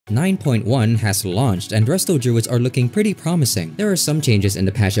9.1 has launched and Resto Druids are looking pretty promising. There are some changes in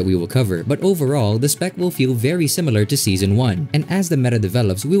the patch that we will cover, but overall, the spec will feel very similar to Season 1. And as the meta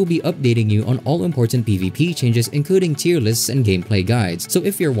develops, we will be updating you on all important PvP changes including tier lists and gameplay guides. So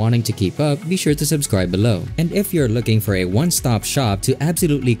if you're wanting to keep up, be sure to subscribe below. And if you're looking for a one-stop shop to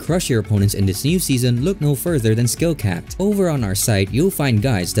absolutely crush your opponents in this new season, look no further than Skillcapped. Over on our site, you'll find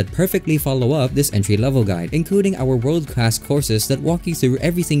guides that perfectly follow up this entry-level guide, including our world-class courses that walk you through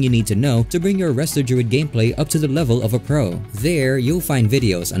everything you need to know to bring your Resto Druid gameplay up to the level of a pro. There, you'll find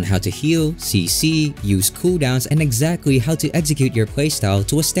videos on how to heal, CC, use cooldowns, and exactly how to execute your playstyle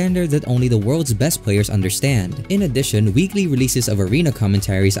to a standard that only the world's best players understand. In addition, weekly releases of arena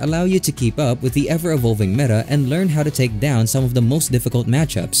commentaries allow you to keep up with the ever-evolving meta and learn how to take down some of the most difficult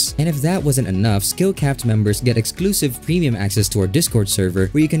matchups. And if that wasn't enough, Skillcapped members get exclusive premium access to our Discord server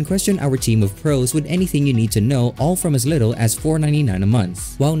where you can question our team of pros with anything you need to know, all from as little as $4.99 a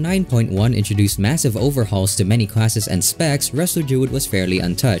month. While 9.1 introduced massive overhauls to many classes and specs, Resto Druid was fairly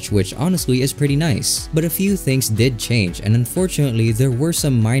untouched, which honestly is pretty nice. But a few things did change, and unfortunately there were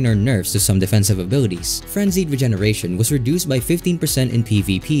some minor nerfs to some defensive abilities. Frenzied Regeneration was reduced by 15% in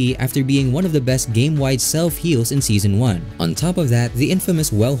PvP after being one of the best game-wide self-heals in Season 1. On top of that, the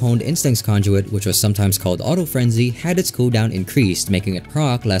infamous well-honed Instincts Conduit, which was sometimes called Auto Frenzy, had its cooldown increased, making it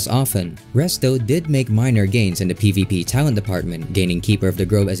proc less often. Resto did make minor gains in the PvP talent department, gaining Keeper of the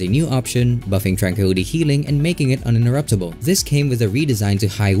Grove as a new option, buffing Tranquility Healing, and making it uninterruptible. This came with a redesign to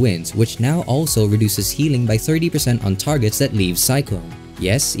High Winds, which now also reduces healing by 30% on targets that leave Cyclone.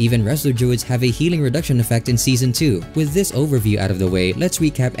 Yes, even Resto Druids have a healing reduction effect in Season 2. With this overview out of the way, let's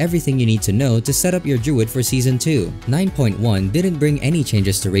recap everything you need to know to set up your Druid for Season 2. 9.1 didn't bring any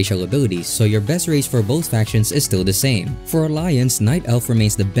changes to racial abilities, so your best race for both factions is still the same. For Alliance, Night Elf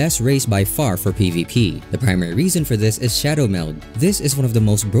remains the best race by far for PvP. The primary reason for this is Shadow Meld. This is one of the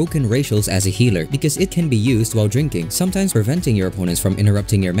most broken racials as a healer because it can be used while drinking, sometimes preventing your opponents from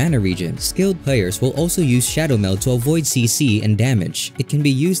interrupting your mana regen. Skilled players will also use Shadow Meld to avoid CC and damage. It can be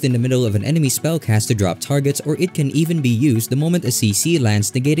used in the middle of an enemy spellcast to drop targets, or it can even be used the moment a CC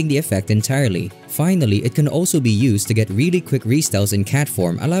lands, negating the effect entirely. Finally, it can also be used to get really quick restells in cat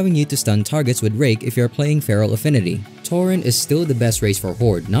form, allowing you to stun targets with Rake if you're playing Feral Affinity. Tauren is still the best race for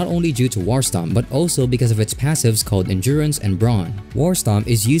Horde, not only due to Warstomp, but also because of its passives called Endurance and Brawn. Warstomp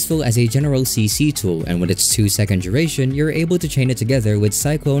is useful as a general CC tool, and with its 2-second duration, you're able to chain it together with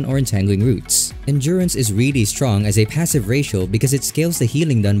Cyclone or Entangling Roots. Endurance is really strong as a passive racial because it scales the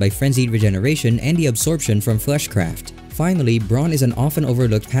healing done by Frenzied Regeneration and the absorption from Fleshcraft. Finally, Brawn is an often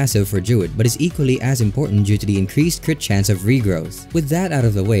overlooked passive for Druid, but is equally as important due to the increased crit chance of regrowth. With that out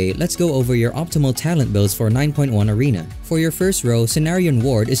of the way, let's go over your optimal talent builds for 9.1 Arena. For your first row, Cenarion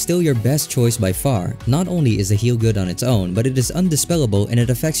Ward is still your best choice by far. Not only is the heal good on its own, but it is undispellable and it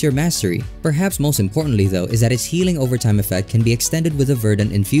affects your mastery. Perhaps most importantly though is that its healing overtime effect can be extended with a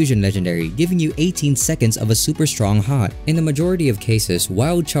Verdant Infusion legendary, giving you 18 seconds of a super strong hot. In the majority of cases,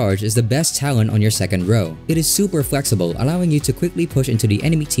 Wild Charge is the best talent on your second row. It is super flexible, allowing you to quickly push into the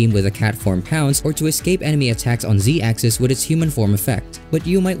enemy team with a cat form pounce or to escape enemy attacks on Z-axis with its human form effect. But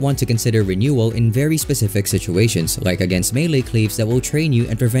you might want to consider renewal in very specific situations, like against melee cleaves that will train you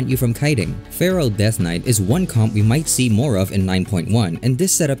and prevent you from kiting. Feral Death Knight is one comp we might see more of in 9.1, and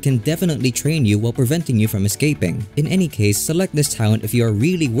this setup can definitely train you while preventing you from escaping. In any case, select this talent if you are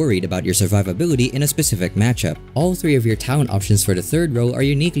really worried about your survivability in a specific matchup. All three of your talent options for the third row are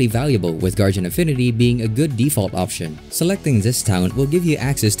uniquely valuable, with Guardian Affinity being a good default option. Selecting this talent will give you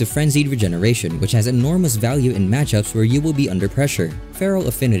access to Frenzied Regeneration, which has enormous value in matchups where you will be under pressure. Feral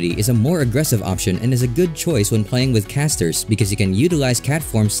Affinity is a more aggressive option and is a good choice when playing with casters because you can utilize cat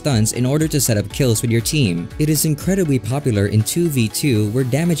form stunts in order to set up kills with your team. It is incredibly popular in 2v2 where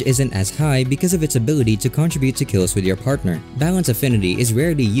damage isn't as high because of its ability to contribute to kills with your partner. Balance Affinity is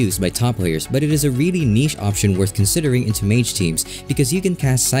rarely used by top players, but it is a really niche option worth considering into mage teams because you can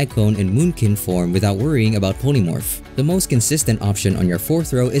cast Cyclone in Moonkin form without worrying about Polymorph. The most consistent option on your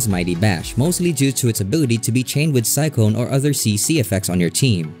fourth row is Mighty Bash, mostly due to its ability to be chained with Cyclone or other CC effects on your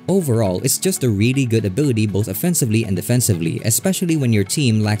team. Overall, it's just a really good ability both offensively and defensively, especially when your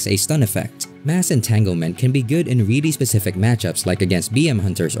team lacks a stun effect. Mass Entanglement can be good in really specific matchups like against BM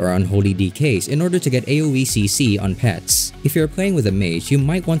Hunters or Unholy DKs in order to get AoE CC on pets. If you're playing with a mage, you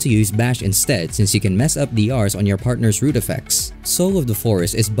might want to use Bash instead since you can mess up DRs on your partner's root effects. Soul of the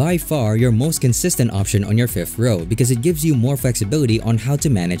Forest is by far your most consistent option on your fifth row because it gives you more flexibility on how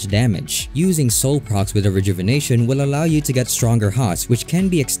to manage damage. Using Soul procs with a Rejuvenation will allow you to get stronger hots, which can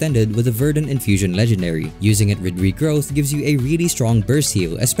be extended with a Verdant Infusion legendary. Using it with Regrowth gives you a really strong burst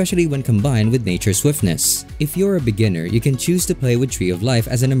heal, especially when combined with Nature's Swiftness. If you're a beginner, you can choose to play with Tree of Life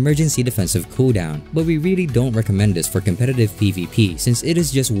as an emergency defensive cooldown, but we really don't recommend this for competitive PvP since it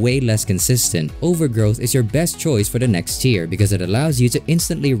is just way less consistent. Overgrowth is your best choice for the next tier because it allows you to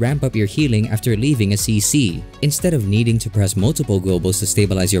instantly ramp up your healing after leaving a CC. Instead of needing to press multiple globals to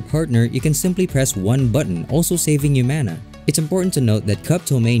stabilize your partner, you can simply press one button, also saving you mana. It's important to note that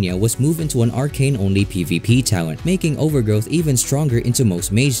Cuptomania was moved into an arcane-only PvP talent, making Overgrowth even stronger into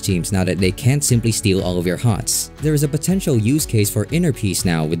most mage teams now that they can't simply steal all of your hots. There is a potential use case for Inner Peace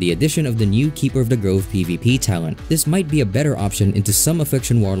now with the addition of the new Keeper of the Grove PvP talent. This might be a better option into some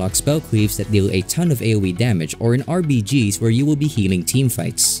Affliction Warlock spell cleaves that deal a ton of AoE damage or in RBGs where you will be healing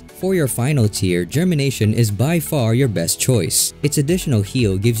teamfights. For your final tier, Germination is by far your best choice. Its additional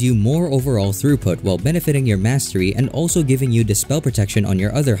heal gives you more overall throughput while benefiting your mastery and also giving you dispel protection on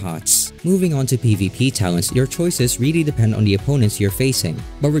your other hots. Moving on to PvP talents, your choices really depend on the opponents you're facing.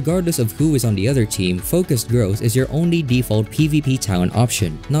 But regardless of who is on the other team, Focused Growth is your only default PvP talent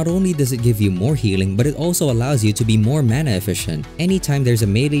option. Not only does it give you more healing, but it also allows you to be more mana efficient. Anytime there's a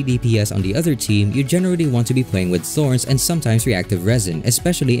melee DPS on the other team, you generally want to be playing with Thorns and sometimes Reactive Resin,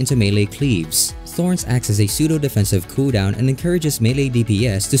 especially into melee cleaves. Thorns acts as a pseudo-defensive cooldown and encourages melee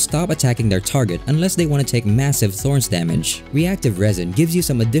DPS to stop attacking their target unless they want to take massive Thorns damage. Reactive Resin gives you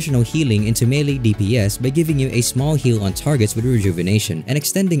some additional healing into melee DPS by giving you a small heal on targets with Rejuvenation and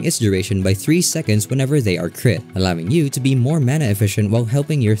extending its duration by 3 seconds whenever they are crit, allowing you to be more mana efficient while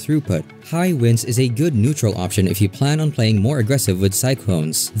helping your throughput. High Winds is a good neutral option if you plan on playing more aggressive with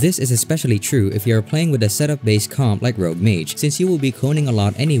Cyclones. This is especially true if you are playing with a setup-based comp like Rogue Mage, since you will be cloning a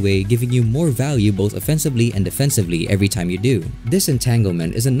lot anyway, giving you more value both offensively and defensively every time you do.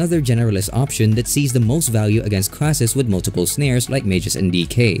 Disentanglement is another generalist option that sees the most value against classes with multiple snares like mages and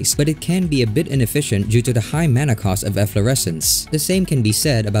DKs, but it can be a bit inefficient due to the high mana cost of Efflorescence. The same can be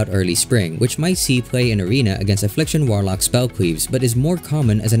said about Early Spring, which might see play in Arena against Affliction Warlock spell cleaves but is more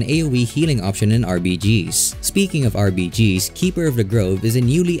common as an AoE healing option in RBGs. Speaking of RBGs, Keeper of the Grove is a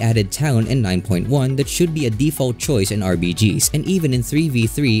newly added talent in 9.1 that should be a default choice in RBGs and even in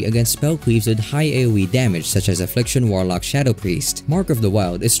 3v3 against spell cleaves with high AoE damage such as Affliction Warlock Shadow Priest. Mark of the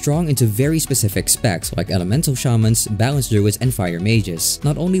Wild is strong into very specific specs like Elemental Shamans, Balanced Druids, and Fire Mages.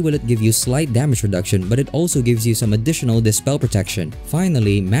 Not only will it give you slight damage reduction, but it also gives you some additional dispel protection.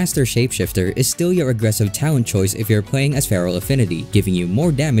 Finally, Master Shapeshifter is still your aggressive talent choice if you're playing as Feral Affinity, giving you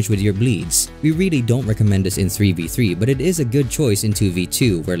more damage with your bleeds. We really don't recommend this in 3v3, but it is a good choice in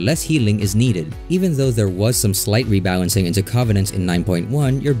 2v2 where less healing is needed. Even though there was some slight rebalancing into Covenants in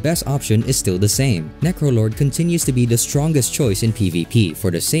 9.1, your best option is still the same. Necrolord continues to be the strongest choice in PvP for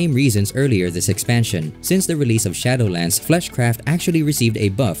the same reasons earlier this expansion. Since the release of Shadowlands, Fleshcraft actually received a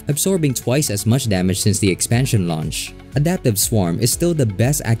buff, absorbing twice as much damage since the expansion launch. Adaptive Swarm is still the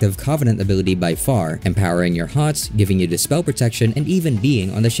best active Covenant ability by far, empowering your hots, giving you dispel protection, and even being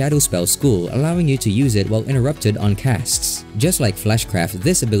on the Shadow Spell School, allowing you to use it while interrupted on casts. Just like Fleshcraft,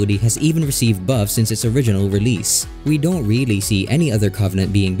 this ability has even received buffs since its original release. We don't really see any other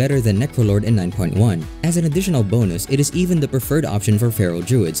Covenant being better than Necrolord in 9.1. As an additional bonus, it is even the preferred option for Feral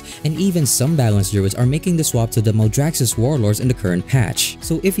Druids, and even some Balanced Druids are making the swap to the Maldraxxus Warlords in the current patch.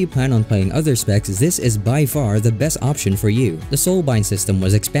 So if you plan on playing other specs, this is by far the best option for you. The Soulbind system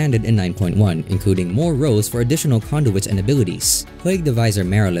was expanded in 9.1, including more rows for additional conduits and abilities. Plague Deviser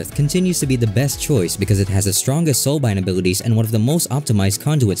Marilith continues to be the best choice because it has the strongest Soulbind abilities and one of the most optimized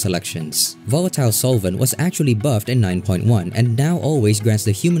conduit selections. Volatile Solvent was actually buffed in 9.1 and now always grants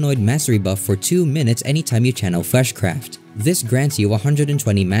the Humanoid Mastery buff for 2 minutes anytime you channel Fleshcraft. This grants you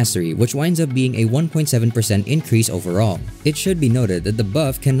 120 mastery, which winds up being a 1.7% increase overall. It should be noted that the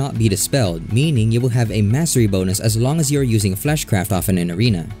buff cannot be dispelled, meaning you will have a mastery bonus as long as you are using Fleshcraft often in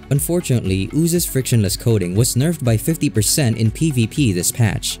Arena. Unfortunately, Ooze's frictionless coating was nerfed by 50% in PvP this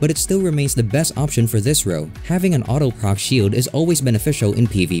patch, but it still remains the best option for this row. Having an auto-proc shield is always beneficial in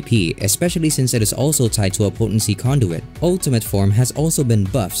PvP, especially since it is also tied to a potency conduit. Ultimate Form has also been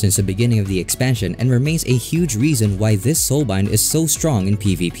buffed since the beginning of the expansion and remains a huge reason why this Soulbind is so strong in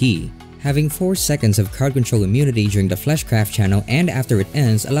PvP. Having 4 seconds of card control immunity during the Fleshcraft channel and after it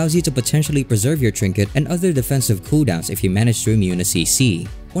ends allows you to potentially preserve your trinket and other defensive cooldowns if you manage to immune a CC.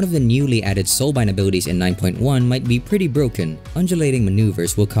 One of the newly added Soulbind abilities in 9.1 might be pretty broken. Undulating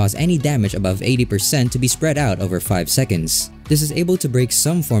maneuvers will cause any damage above 80% to be spread out over 5 seconds. This is able to break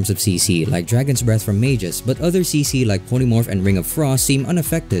some forms of CC like Dragon's Breath from mages, but other CC like Polymorph and Ring of Frost seem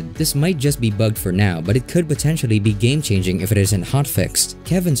unaffected. This might just be bugged for now, but it could potentially be game-changing if it isn't hotfixed.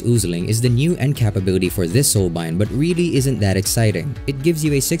 Kevin's Oozling is the new end capability for this Soulbind, but really isn't that exciting. It gives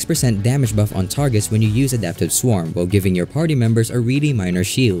you a 6% damage buff on targets when you use Adaptive Swarm, while giving your party members a really minor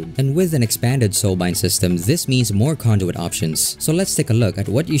shield. And with an expanded Soulbind system, this means more conduit options. So let's take a look at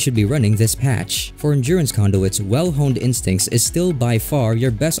what you should be running this patch. For endurance conduits, Well-Honed Instincts is still by far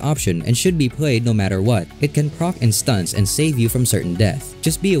your best option and should be played no matter what. It can proc instants and save you from certain death.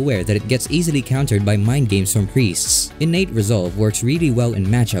 Just be aware that it gets easily countered by mind games from priests. Innate Resolve works really well in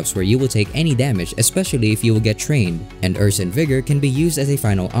matchups where you will take any damage, especially if you will get trained. And Ursa Vigor can be used as a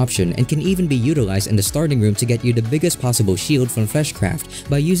final option and can even be utilized in the starting room to get you the biggest possible shield from Fleshcraft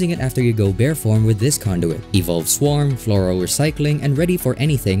by using it after you go bare form with this conduit. Evolve Swarm, Floral Recycling, and Ready for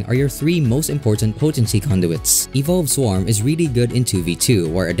Anything are your 3 most important potency conduits. Evolve Swarm is really good in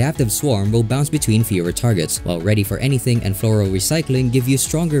 2v2, where Adaptive Swarm will bounce between fewer targets, while Ready for Anything and Floral Recycling give you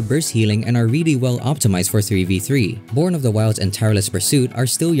stronger burst healing and are really well optimized for 3v3. Born of the Wild's and Tireless Pursuit are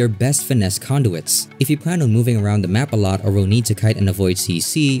still your best finesse conduits. If you plan on moving around the map a lot or will need to kite and avoid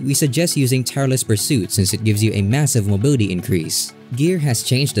CC, we suggest using Tireless Pursuit since it gives you a massive mobility increase. Gear has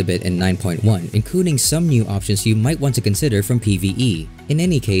changed a bit in 9.1, including some new options you might want to consider from PvE. In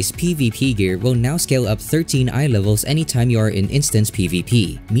any case, PvP gear will now scale up 13 eye levels anytime you are in instance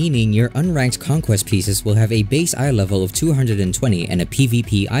PvP, meaning your unranked conquest pieces will have a base eye level of 220 and a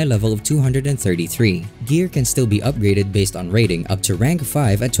PvP eye level of 233. Gear can still be upgraded based on rating up to rank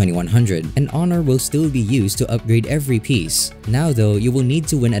 5 at 2100, and honor will still be used to upgrade every piece. Now though, you will need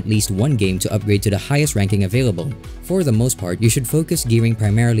to win at least one game to upgrade to the highest ranking available. For the most part, you should focus gearing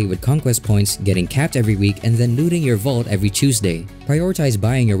primarily with conquest points, getting capped every week, and then looting your vault every Tuesday. Prioritize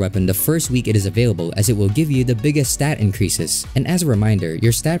buying your weapon the first week it is available, as it will give you the biggest stat increases. And as a reminder,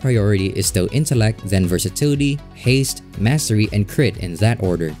 your stat priority is still intellect, then versatility, haste, mastery, and crit in that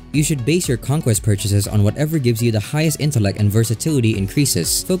order. You should base your conquest purchases on whatever gives you the highest intellect and versatility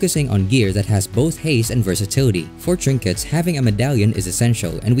increases, focusing on gear that has both haste and versatility. For trinkets, having a medallion is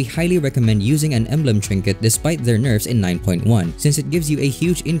essential, and we highly recommend using an emblem trinket despite their nerfs in 9.1, since it gives you a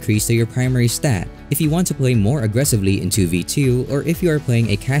huge increase to your primary stat. If you want to play more aggressively in 2v2, or if you are playing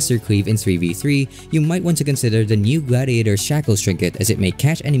a caster cleave in 3v3, you might want to consider the new Gladiator Shackles trinket, as it may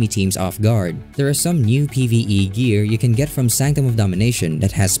catch enemy teams off guard. There are some new PvE gear you can get from Sanctum of Domination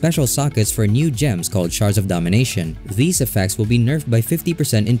that has special sockets for new gems called Shards of Domination. These effects will be nerfed by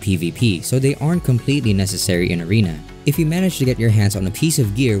 50% in PvP, so they aren't completely necessary in Arena. If you manage to get your hands on a piece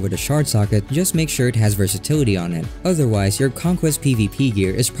of gear with a shard socket, just make sure it has versatility on it. Otherwise, your Conquest PvP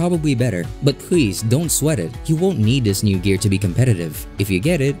gear is probably better. But please, don't sweat it. You won't need this new gear to be competitive. If you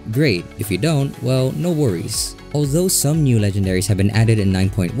get it, great. If you don't, well, no worries. Although some new legendaries have been added in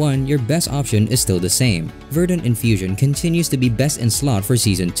 9.1, your best option is still the same. Verdant Infusion continues to be best in slot for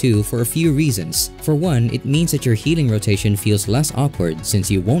Season 2 for a few reasons. For one, it means that your healing rotation feels less awkward since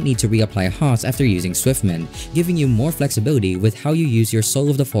you won't need to reapply HOTS after using Swiftmend, giving you more flexibility with how you use your Soul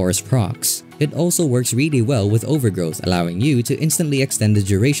of the Forest procs. It also works really well with Overgrowth, allowing you to instantly extend the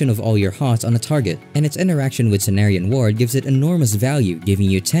duration of all your HOTS on a target, and its interaction with Cenarian Ward gives it enormous value, giving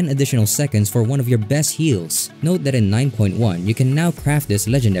you 10 additional seconds for one of your best heals. Note that in 9.1, you can now craft this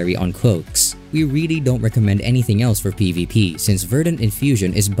legendary on cloaks. We really don't recommend anything else for PvP since Verdant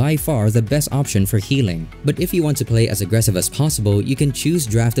Infusion is by far the best option for healing. But if you want to play as aggressive as possible, you can choose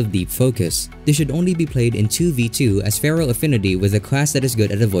Draft of Deep Focus. This should only be played in 2v2 as Feral Affinity with a class that is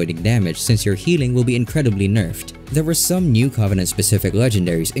good at avoiding damage since your healing will be incredibly nerfed. There were some new Covenant-specific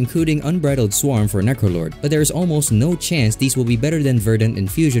legendaries, including Unbridled Swarm for Necrolord, but there is almost no chance these will be better than Verdant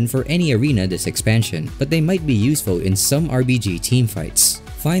Infusion for any arena this expansion, but they might be useful in some RBG teamfights.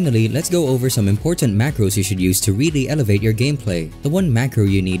 Finally, let's go over some important macros you should use to really elevate your gameplay. The one macro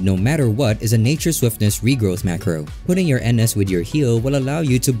you need no matter what is a Nature Swiftness Regrowth macro. Putting your NS with your heal will allow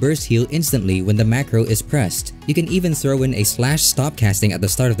you to burst heal instantly when the macro is pressed. You can even throw in a /stop casting at the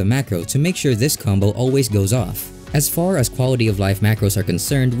start of the macro to make sure this combo always goes off. As far as quality of life macros are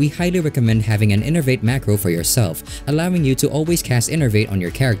concerned, we highly recommend having an Innervate macro for yourself, allowing you to always cast Innervate on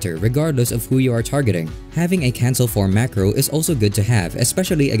your character regardless of who you are targeting. Having a Cancel Form macro is also good to have,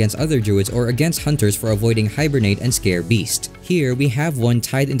 especially against other druids or against hunters for avoiding Hibernate and Scare Beast. Here, we have one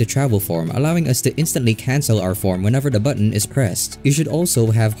tied into Travel Form, allowing us to instantly cancel our form whenever the button is pressed. You should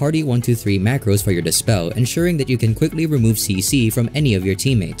also have Hardy 123 macros for your Dispel, ensuring that you can quickly remove CC from any of your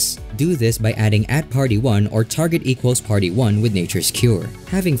teammates. Do this by adding @party1 or target Spirit equals party 1 with Nature's Cure.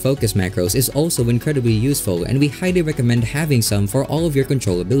 Having focus macros is also incredibly useful, and we highly recommend having some for all of your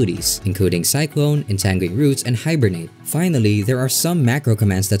control abilities, including Cyclone, Entangling Roots, and Hibernate. Finally, there are some macro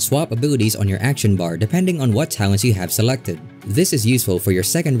commands that swap abilities on your action bar depending on what talents you have selected. This is useful for your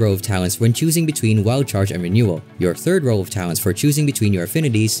second row of talents when choosing between Wild Charge and Renewal, your third row of talents for choosing between your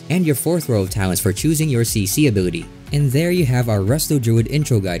affinities, and your fourth row of talents for choosing your CC ability. And there you have our Resto Druid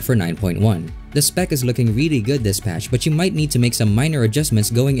intro guide for 9.1. The spec is looking really good this patch, but you might need to make some minor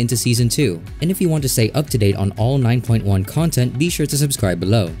adjustments going into Season 2. And if you want to stay up to date on all 9.1 content, be sure to subscribe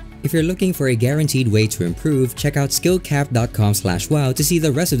below. If you're looking for a guaranteed way to improve, check out skillcap.com/wow to see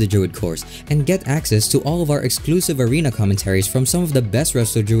the rest of the Druid course and get access to all of our exclusive arena commentaries from some of the best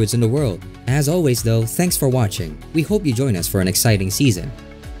Resto Druids in the world. As always though, thanks for watching. We hope you join us for an exciting season.